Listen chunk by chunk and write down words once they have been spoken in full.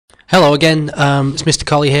Hello again, it's Mr.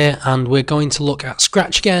 Collie here, and we're going to look at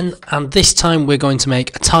Scratch again, and this time we're going to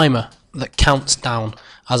make a timer that counts down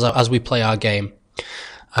as we play our game.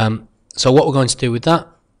 So what we're going to do with that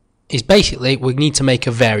is basically we need to make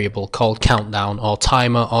a variable called countdown or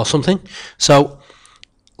timer or something. So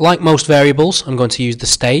like most variables, I'm going to use the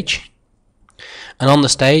stage, and on the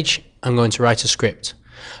stage I'm going to write a script.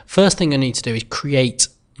 First thing I need to do is create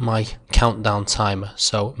my countdown timer.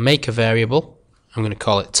 So make a variable. I'm going to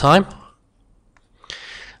call it time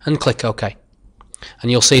and click OK,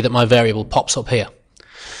 and you'll see that my variable pops up here.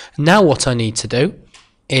 Now what I need to do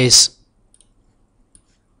is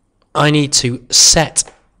I need to set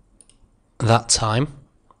that time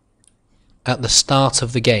at the start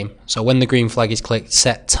of the game. So when the green flag is clicked,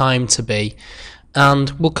 set time to be, and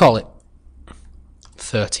we'll call it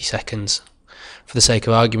 30 seconds for the sake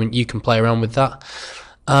of argument. You can play around with that.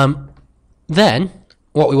 Then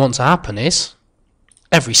what we want to happen is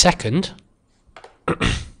every second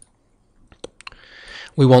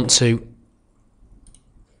we want to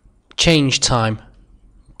change time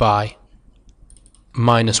by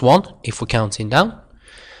 -1 if we're counting down,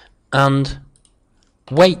 and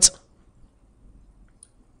wait,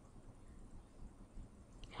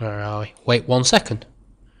 where are we? Wait 1 second.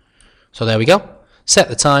 So there we go. Set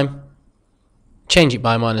the time, change it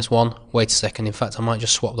by -1, wait a second. In fact, I might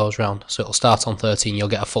just swap those round, so it'll start on 30 and you'll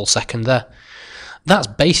get a full second there. That's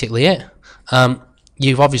basically it.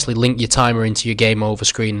 You've obviously linked your timer into your game over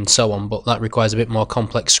screen and so on, but that requires a bit more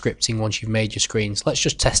complex scripting once you've made your screens. Let's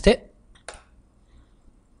just test it.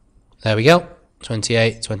 There we go,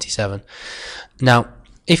 28, 27. Now,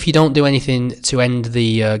 if you don't do anything to end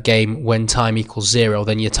the game when time equals 0,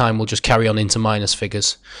 then your time will just carry on into minus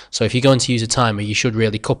figures. So if you're going to use a timer, you should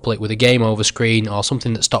really couple it with a game over screen or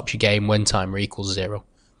something that stops your game when timer equals 0.